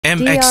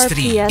MX3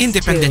 DRPS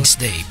Independence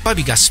Day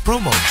Pabigas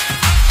Promo.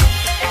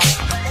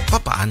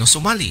 Papaano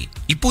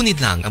sumali?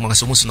 Ipunit lang ang mga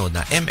sumusunod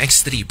na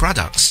MX3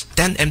 products.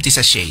 10 empty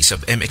sachets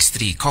of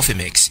MX3 Coffee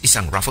Mix,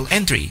 isang raffle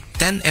entry.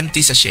 10 empty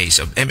sachets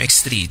of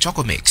MX3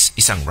 Choco Mix,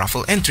 isang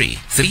raffle entry.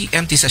 3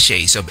 empty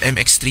sachets of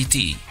MX3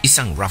 Tea,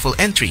 isang raffle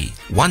entry.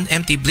 1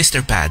 empty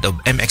blister pad of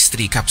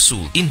MX3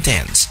 Capsule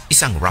Intense,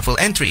 isang raffle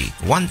entry.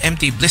 1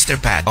 empty blister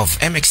pad of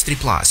MX3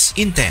 Plus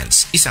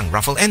Intense, isang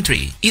raffle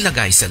entry.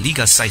 Ilagay sa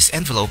legal size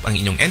envelope ang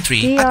inyong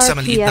entry at sa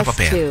maliit na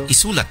papel,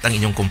 isulat ang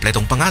inyong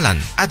kumpletong pangalan,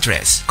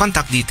 address,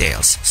 contact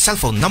details,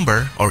 cellphone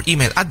number, or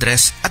email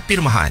address at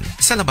pirmahan.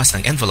 Sa labas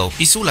ng envelope,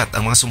 isulat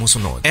ang mga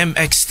sumusunod.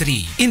 MX3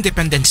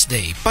 Independence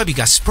Day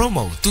Pabigas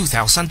Promo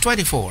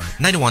 2024.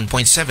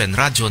 91.7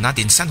 Radyo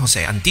natin San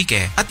Jose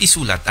Antique at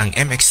isulat ang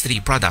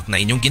MX3 product na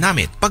inyong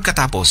ginamit.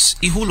 Pagkatapos,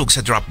 ihulog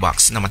sa drop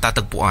box na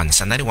matatagpuan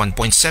sa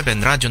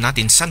 91.7 Radyo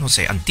natin San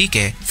Jose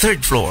Antique,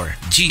 3rd floor,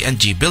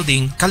 G&G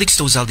Building,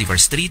 Calixto Zaldivar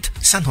Street,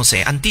 San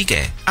Jose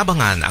Antique.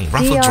 Abangan ang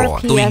raffle draw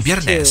tuwing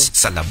Biyernes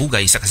sa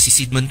Labugay sa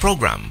Kasisidman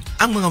Program.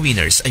 Ang mga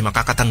winners ay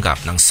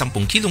makakatanggap ng 10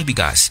 kilong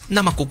bigas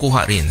na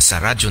makukuha rin sa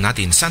radyo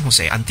natin San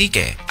Jose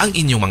Antique. Ang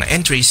inyong mga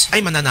entries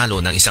ay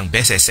mananalo ng isang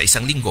beses sa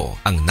isang linggo.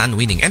 Ang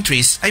non-winning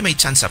entries ay may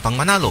tsansa pang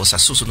manalo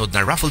sa susunod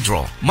na raffle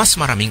draw. Mas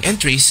maraming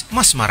entries,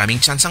 mas maraming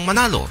tsansang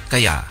manalo.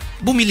 Kaya,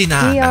 bumili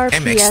na ng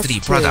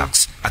MX3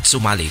 products at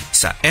sumali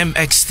sa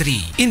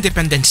MX3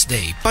 Independence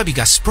Day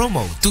Pabigas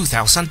Promo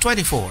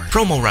 2024.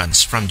 Promo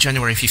runs from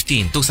January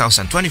 15,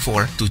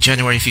 2024 to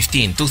January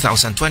 15,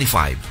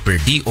 2025 per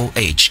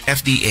DOH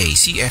FDA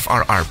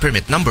CFRR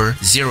permit number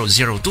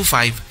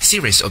 0025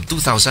 series of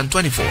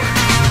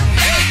 2024.